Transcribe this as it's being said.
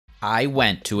I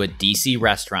went to a DC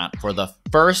restaurant for the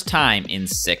first time in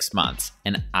 6 months,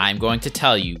 and I'm going to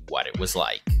tell you what it was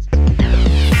like.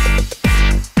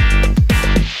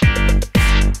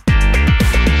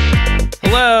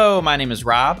 Hello, my name is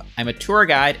Rob. I'm a tour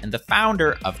guide and the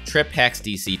founder of Trip Hacks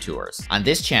DC Tours. On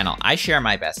this channel, I share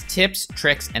my best tips,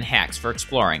 tricks, and hacks for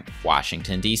exploring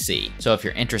Washington, DC. So if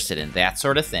you're interested in that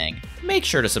sort of thing, make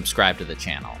sure to subscribe to the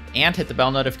channel and hit the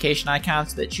bell notification icon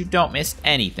so that you don't miss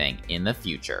anything in the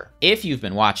future. If you've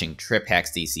been watching Trip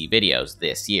Hacks DC videos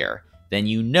this year, then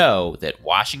you know that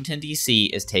Washington, D.C.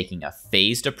 is taking a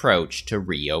phased approach to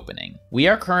reopening. We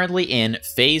are currently in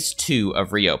phase 2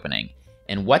 of reopening.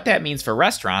 And what that means for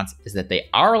restaurants is that they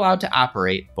are allowed to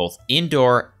operate both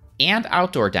indoor and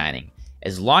outdoor dining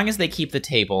as long as they keep the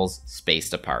tables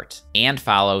spaced apart and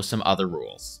follow some other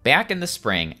rules. Back in the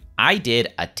spring, I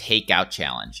did a takeout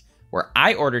challenge where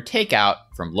I ordered takeout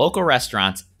from local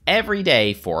restaurants every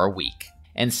day for a week.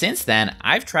 And since then,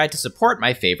 I've tried to support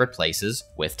my favorite places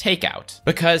with takeout.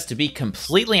 Because to be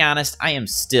completely honest, I am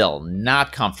still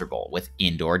not comfortable with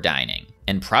indoor dining.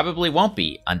 And probably won't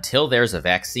be until there's a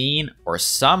vaccine or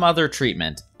some other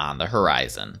treatment on the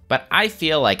horizon. But I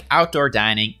feel like outdoor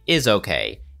dining is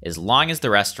okay, as long as the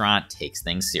restaurant takes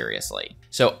things seriously.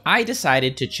 So I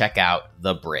decided to check out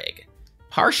the Brig.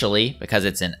 Partially because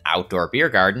it's an outdoor beer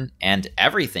garden and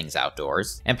everything's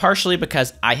outdoors, and partially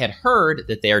because I had heard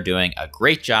that they are doing a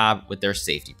great job with their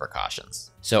safety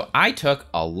precautions. So I took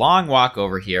a long walk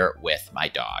over here with my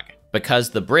dog, because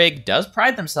the Brig does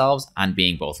pride themselves on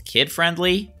being both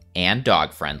kid-friendly and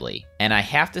dog-friendly. And I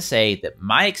have to say that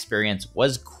my experience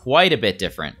was quite a bit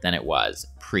different than it was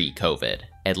pre-COVID,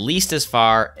 at least as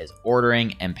far as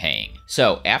ordering and paying.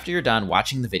 So after you're done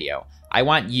watching the video, I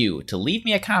want you to leave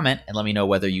me a comment and let me know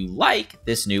whether you like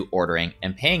this new ordering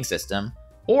and paying system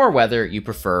or whether you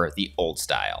prefer the old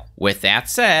style. With that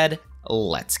said,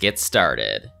 let's get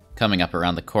started. Coming up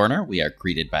around the corner, we are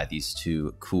greeted by these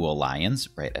two cool lions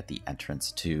right at the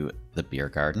entrance to the beer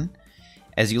garden.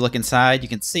 As you look inside, you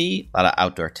can see a lot of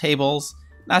outdoor tables,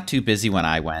 not too busy when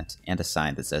I went, and a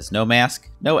sign that says no mask,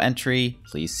 no entry,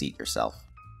 please seat yourself.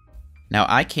 Now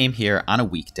I came here on a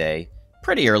weekday,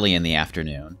 pretty early in the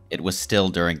afternoon. It was still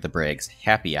during the Brig's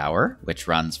happy hour, which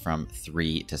runs from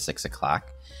 3 to 6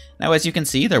 o'clock. Now, as you can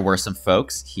see, there were some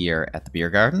folks here at the beer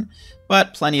garden,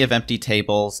 but plenty of empty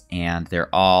tables, and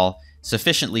they're all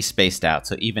sufficiently spaced out,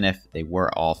 so even if they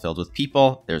were all filled with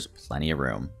people, there's plenty of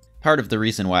room. Part of the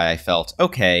reason why I felt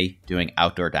okay doing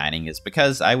outdoor dining is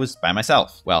because I was by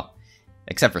myself. Well,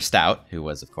 except for Stout, who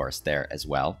was, of course, there as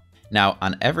well. Now,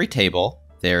 on every table,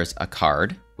 there's a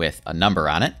card with a number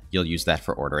on it. You'll use that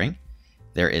for ordering.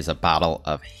 There is a bottle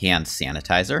of hand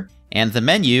sanitizer. And the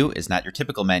menu is not your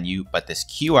typical menu, but this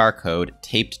QR code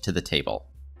taped to the table.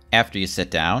 After you sit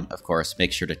down, of course,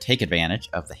 make sure to take advantage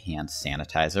of the hand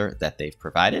sanitizer that they've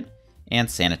provided and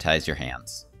sanitize your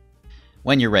hands.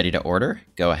 When you're ready to order,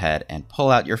 go ahead and pull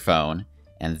out your phone,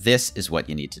 and this is what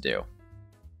you need to do.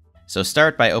 So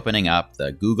start by opening up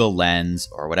the Google Lens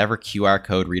or whatever QR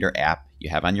code reader app you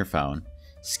have on your phone.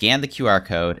 Scan the QR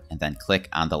code and then click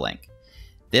on the link.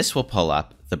 This will pull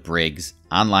up the Brig's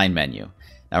online menu.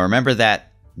 Now remember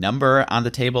that number on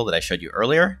the table that I showed you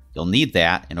earlier? You'll need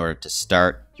that in order to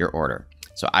start your order.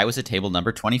 So I was at table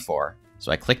number 24,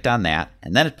 so I clicked on that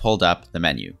and then it pulled up the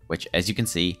menu, which as you can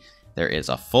see, there is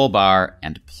a full bar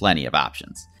and plenty of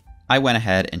options. I went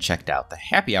ahead and checked out the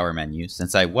happy hour menu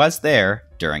since I was there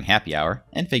during happy hour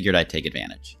and figured I'd take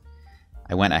advantage.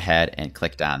 I went ahead and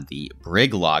clicked on the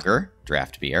Brig Lager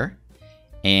draft beer,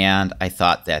 and I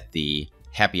thought that the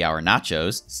happy hour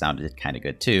nachos sounded kind of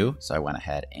good too, so I went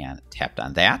ahead and tapped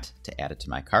on that to add it to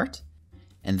my cart.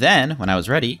 And then, when I was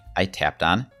ready, I tapped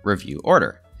on Review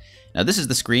Order. Now this is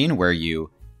the screen where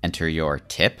you enter your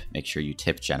tip, make sure you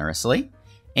tip generously,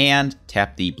 and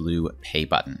tap the blue Pay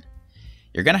button.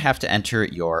 You're going to have to enter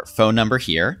your phone number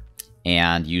here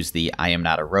and use the I am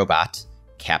not a robot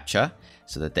CAPTCHA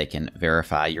so that they can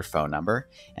verify your phone number.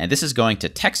 And this is going to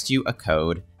text you a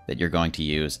code that you're going to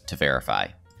use to verify.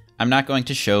 I'm not going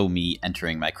to show me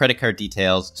entering my credit card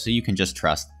details, so you can just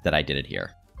trust that I did it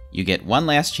here. You get one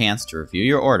last chance to review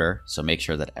your order, so make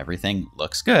sure that everything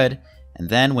looks good. And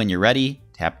then when you're ready,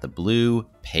 tap the blue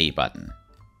Pay button.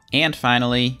 And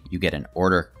finally, you get an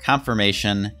order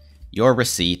confirmation, your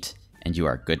receipt, and you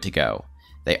are good to go.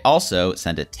 They also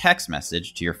send a text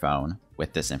message to your phone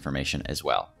with this information as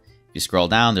well. If you scroll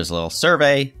down, there's a little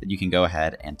survey that you can go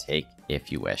ahead and take if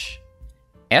you wish.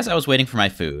 As I was waiting for my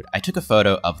food, I took a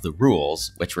photo of the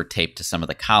rules, which were taped to some of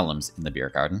the columns in the beer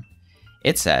garden.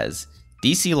 It says,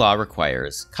 DC law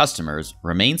requires customers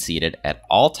remain seated at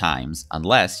all times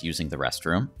unless using the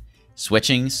restroom.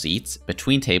 Switching seats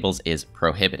between tables is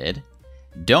prohibited.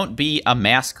 Don't be a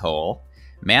mask hole.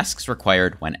 Masks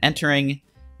required when entering.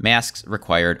 Masks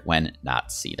required when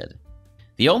not seated.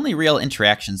 The only real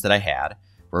interactions that I had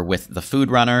were with the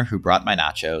food runner who brought my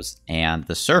nachos and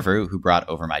the server who brought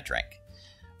over my drink.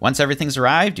 Once everything's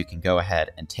arrived, you can go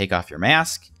ahead and take off your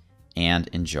mask and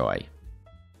enjoy.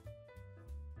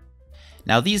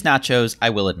 Now, these nachos,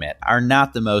 I will admit, are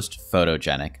not the most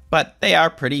photogenic, but they are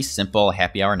pretty simple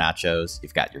happy hour nachos.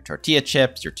 You've got your tortilla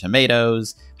chips, your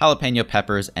tomatoes, jalapeno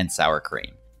peppers, and sour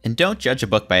cream. And don't judge a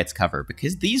book by its cover,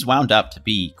 because these wound up to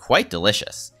be quite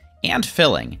delicious and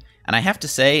filling. And I have to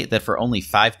say that for only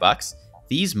 $5,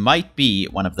 these might be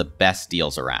one of the best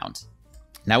deals around.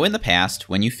 Now, in the past,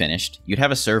 when you finished, you'd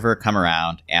have a server come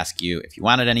around, ask you if you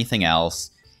wanted anything else.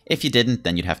 If you didn't,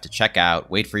 then you'd have to check out,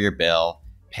 wait for your bill,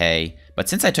 pay. But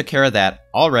since I took care of that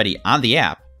already on the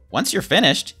app, once you're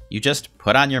finished, you just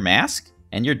put on your mask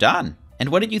and you're done. And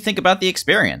what did you think about the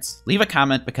experience? Leave a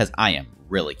comment because I am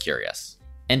really curious.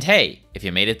 And hey, if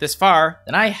you made it this far,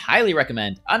 then I highly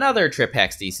recommend another Trip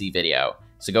Hacks DC video.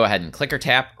 So go ahead and click or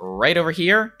tap right over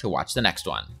here to watch the next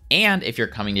one. And if you're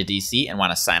coming to DC and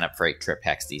want to sign up for a Trip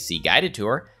Hacks DC guided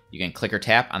tour, you can click or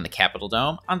tap on the Capitol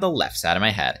Dome on the left side of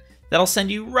my head. That'll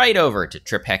send you right over to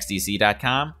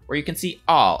triphacksdc.com, where you can see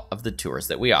all of the tours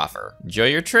that we offer. Enjoy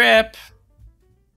your trip!